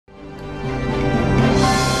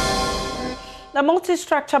The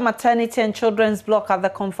multi-structure maternity and children's block at the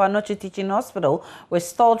KATH Teaching Hospital,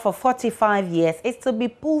 restored for 45 years, is to be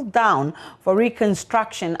pulled down for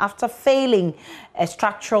reconstruction after failing a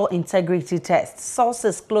structural integrity test.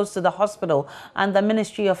 Sources close to the hospital and the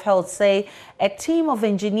Ministry of Health say a team of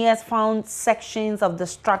engineers found sections of the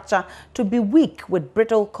structure to be weak with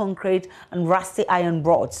brittle concrete and rusty iron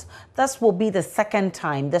rods. This will be the second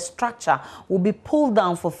time the structure will be pulled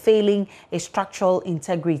down for failing a structural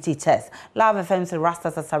integrity test. Love FM's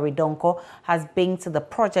Rasta Sasaridonko has been to the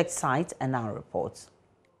project site and now reports.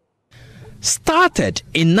 Started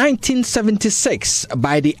in 1976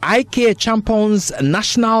 by the IK Champions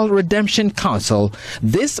National Redemption Council,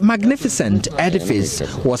 this magnificent edifice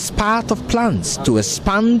was part of plans to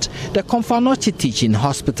expand the KATH Teaching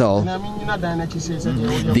Hospital.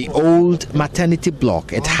 The old maternity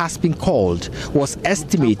block, it has been called, was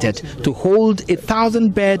estimated to hold a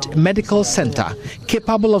 1,000-bed medical center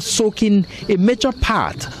capable of soaking a major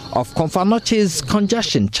part of KATH's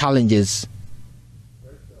congestion challenges.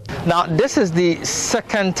 Now, this is the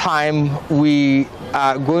second time we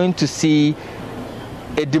are going to see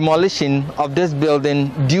a demolition of this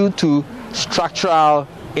building due to structural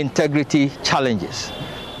integrity challenges.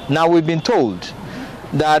 Now, we've been told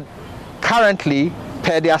that currently,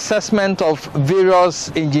 per the assessment of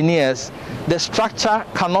various engineers, the structure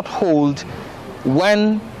cannot hold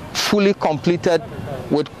when fully completed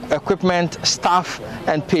with equipment, staff,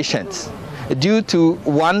 and patients due to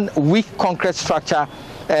one weak concrete structure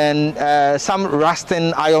and some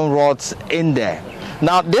rusting iron rods in there.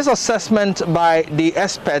 Now, this assessment by the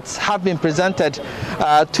experts have been presented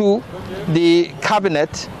to the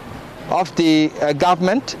cabinet of the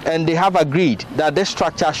government, and they have agreed that this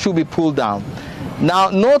structure should be pulled down. Now,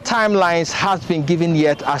 no timelines has been given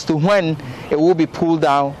yet as to when it will be pulled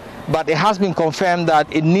down, but it has been confirmed that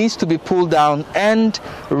it needs to be pulled down and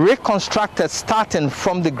reconstructed starting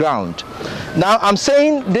from the ground. Now, I'm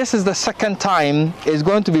saying this is the second time it's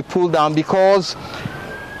going to be pulled down because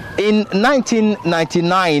in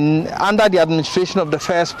 1999, under the administration of the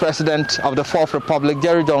first president of the Fourth Republic,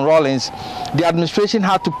 Jerry John Rawlings, the administration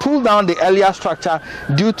had to pull down the earlier structure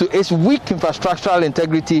due to its weak infrastructural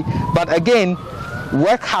integrity. But again,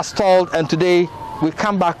 work has stalled, and today we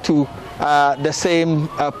come back to the same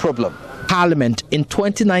problem. Parliament in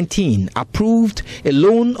 2019 approved a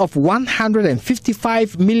loan of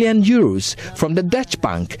 155 million euros from the Dutch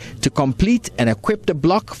bank to complete and equip the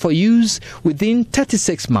block for use within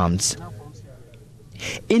 36 months.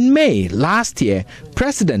 In May last year,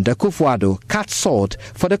 President Akufo-Addo cut short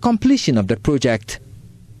for the completion of the project.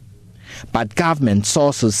 But government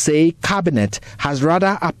sources say Cabinet has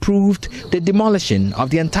rather approved the demolition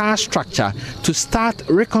of the entire structure to start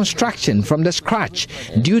reconstruction from the scratch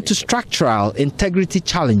due to structural integrity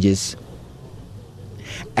challenges.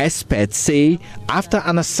 Experts say after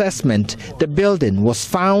an assessment, the building was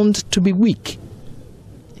found to be weak.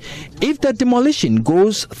 If the demolition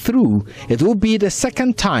goes through, it will be the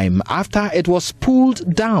second time after it was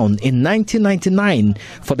pulled down in 1999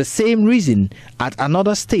 for the same reason at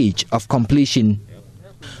another stage of completion.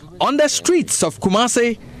 On the streets of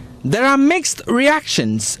Kumasi, there are mixed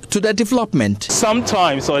reactions to the development.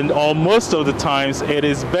 Sometimes, or most of the times, it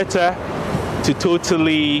is better to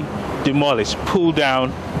totally demolish, pull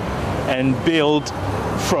down, and build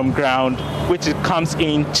from ground, which comes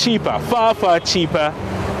in cheaper, far, far cheaper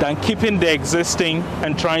than keeping the existing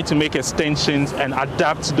and trying to make extensions and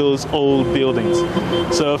adapt those old buildings.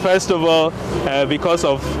 So first of all, because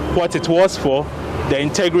of what it was for, the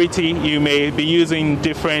integrity, you may be using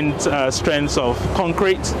different strengths of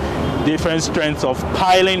concrete, different strengths of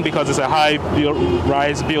piling because it's a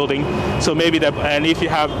high-rise building. So maybe, and if you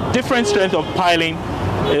have different strength of piling,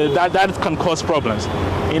 that can cause problems.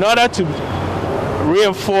 In order to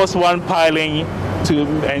reinforce one piling to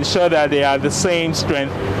ensure that they are the same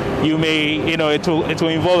strength, you may, it will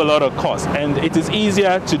involve a lot of cost, and it is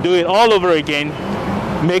easier to do it all over again,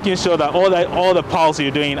 making sure that all the piles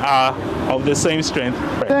you're doing are of the same strength.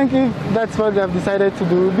 I think if that's what they have decided to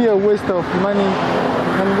do, it will be a waste of money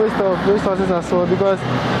and waste of resources as well, because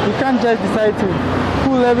you can't just decide to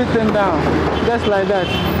pull everything down just like that.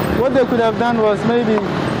 What they could have done was maybe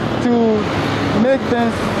to make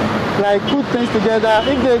things, like put things together.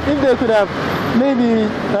 If they could have maybe,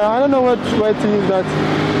 I don't know what word to use, that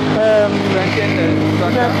strengthen the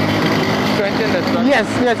structure. Yes,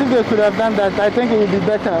 if they could have done that, I think it would be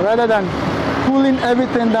better, rather than pulling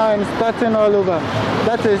everything down and starting all over.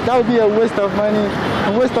 That would be a waste of money,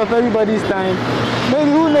 a waste of everybody's time.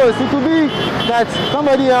 Maybe, who knows, it could be that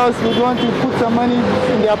somebody else would want to put some money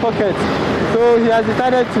in their pocket. So he has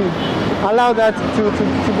decided to allow that to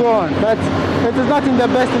go on. But it is not in the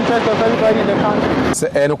best interest of everybody in the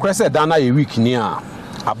country. No question Dana a week near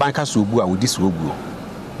a banker so bua with this wobu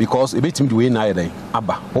because a bit him the way na day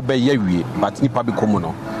aba obey ye but nipa be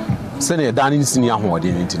common. Send Danny senior horde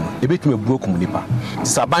anything. A bit me broke nipa.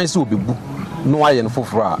 Saban so be bu no iron for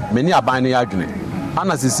many are buying argument.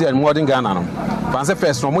 Anna see and modern Ghana. Fancy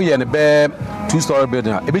first from we and a bare 2-story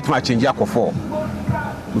building, a bit much change for 4.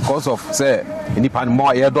 Because of say nipa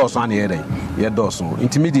more air doors on air doors.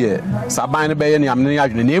 Intermediate Saban bay any amnia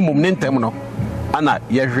name of Nintemono. Anna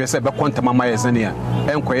ye say be quantum my senior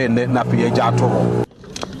and na jato.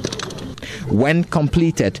 When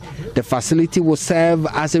completed, the facility will serve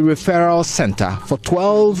as a referral center for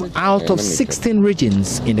 12 out of 16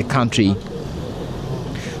 regions in the country.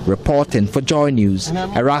 Reporting for Joy News,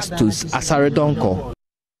 Erastus Asaredonko.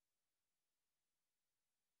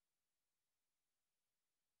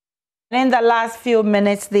 In the last few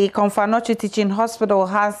minutes, the Komfanochi Teaching Hospital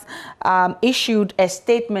has issued a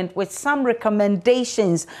statement with some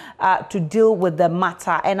recommendations to deal with the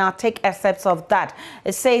matter, and I'll take excerpts of that.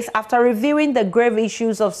 It says, after reviewing the grave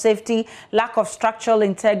issues of safety, lack of structural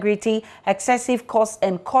integrity, excessive cost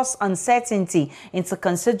and cost uncertainty into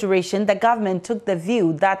consideration, the government took the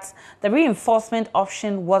view that the reinforcement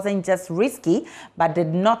option wasn't just risky, but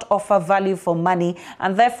did not offer value for money,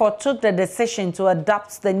 and therefore took the decision to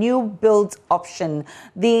adopt the new build option.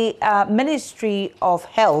 The Ministry of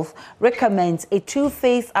Health recommends a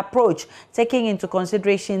two-phase approach, taking into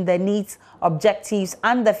consideration the needs, objectives,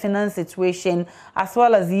 and the finance situation, as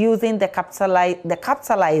well as using the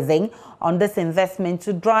capitalizing on this investment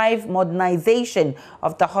to drive modernization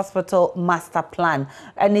of the hospital master plan.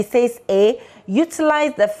 And it says, A,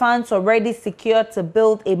 utilize the funds already secured to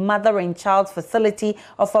build a mother and child facility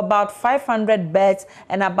of about 500 beds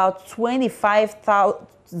and about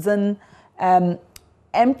 25,000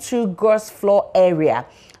 M2 gross floor area.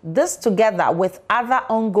 This, together with other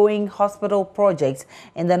ongoing hospital projects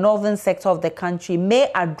in the northern sector of the country, may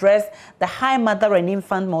address the high mother and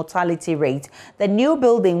infant mortality rate. The new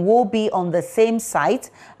building will be on the same site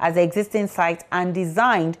as the existing site and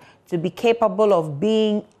designed to be capable of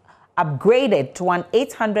being upgraded to an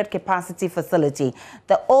 800 capacity facility.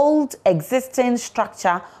 The old existing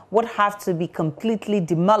structure would have to be completely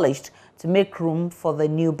demolished to make room for the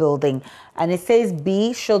new building. And it says,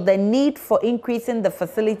 B, should the need for increasing the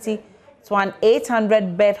facility to an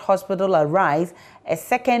 800-bed hospital arise, a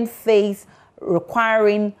second phase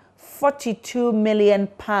requiring £42 million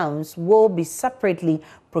will be separately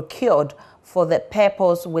procured for the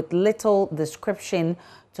purpose with little description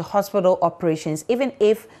to hospital operations, even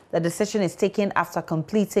if the decision is taken after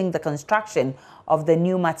completing the construction of the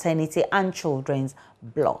new maternity and children's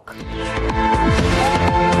block.